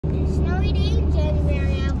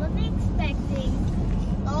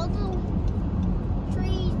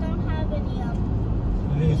have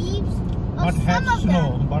any leaves. But have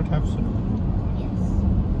snow. But have snow. Yes.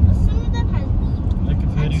 Well, some of them have leaves. Like a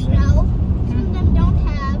fairy and land. snow. Some of them don't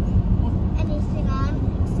have anything on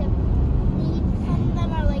except leaves. Some of them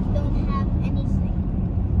are like don't have anything.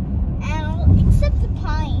 And except the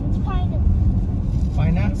pines.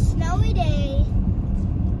 Pineapple? Snowy day.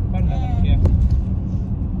 Pineapple, yeah.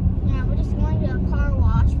 Yeah, we're just going to a car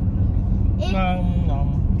wash. If,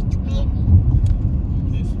 maybe.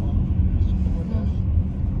 This one.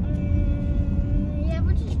 Yeah,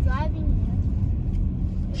 we're just driving here.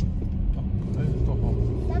 Let's go home.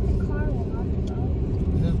 That's a car wash, though.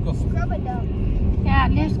 Let's go home. Scrub it up. Yeah,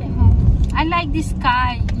 let's go home. I like the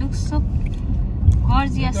sky. It looks so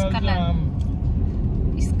gorgeous Because, color.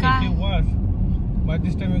 Sky. If you wash, by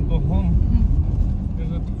this time we go home,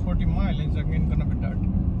 there's a 40 miles, it's again gonna be dark.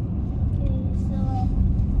 Okay, so...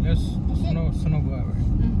 Let's snow go away.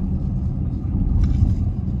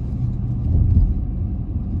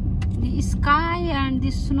 The sky and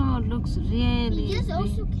the snow looks really. This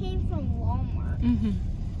also came from Walmart.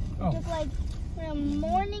 Oh. Took like from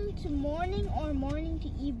morning to morning or morning to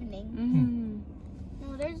evening.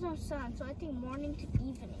 No, there's no sun, so I think morning to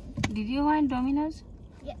evening. Did you find Domino's?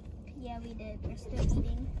 Yeah, we did. We're still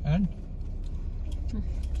eating. And?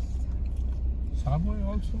 Subway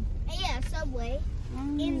also? Yeah, Subway.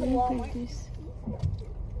 In the Walmart.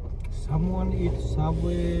 Someone eats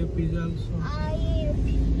Subway pizza also?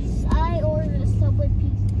 I ordered a Subway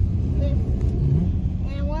pizza lift,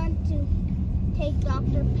 and I wanted to take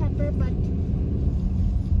Dr. Pepper, but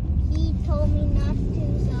he told me not to,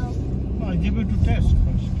 so... I give it to test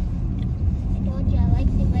first. I told you I like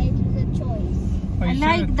the way it's a choice. I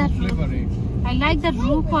like that roof. I like the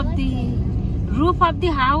roof of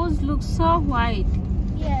the house looks so white.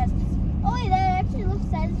 Yes. Oh, yeah, that actually looks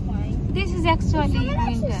satisfying. This is If actually someone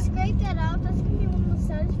actually winter. scrape that out, that's gonna be one of the most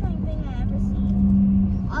satisfying things I've ever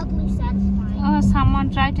seen. Oddly satisfying. Oh, someone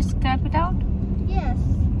tried to scrape it out? Yes.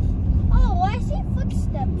 Oh, I see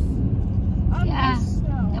footsteps on Yeah. the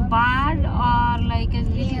snow. A bird or like a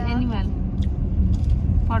little animal.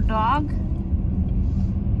 For dog?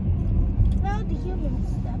 Now the human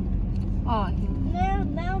step. Oh,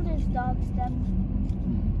 Now there's dog steps.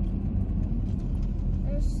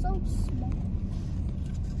 They're so small.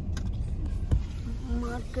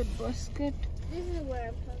 market basket. This is where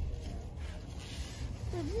I'm talking about.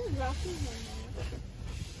 So this is Rocky's one now.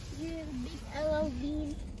 This is a big LL Bean.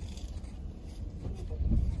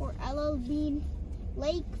 For LL Bean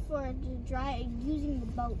Lake for the dry using the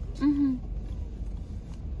boat.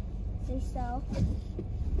 They sell.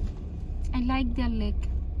 I like the lake.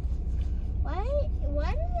 Why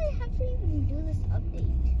do they have to even do this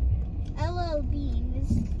update? LL Bean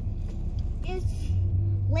is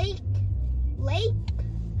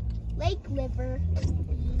Lake Liver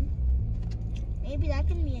Bean. Maybe that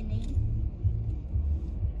can be a name.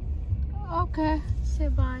 Okay, say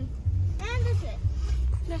bye. And that's it.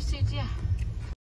 That's it, yeah.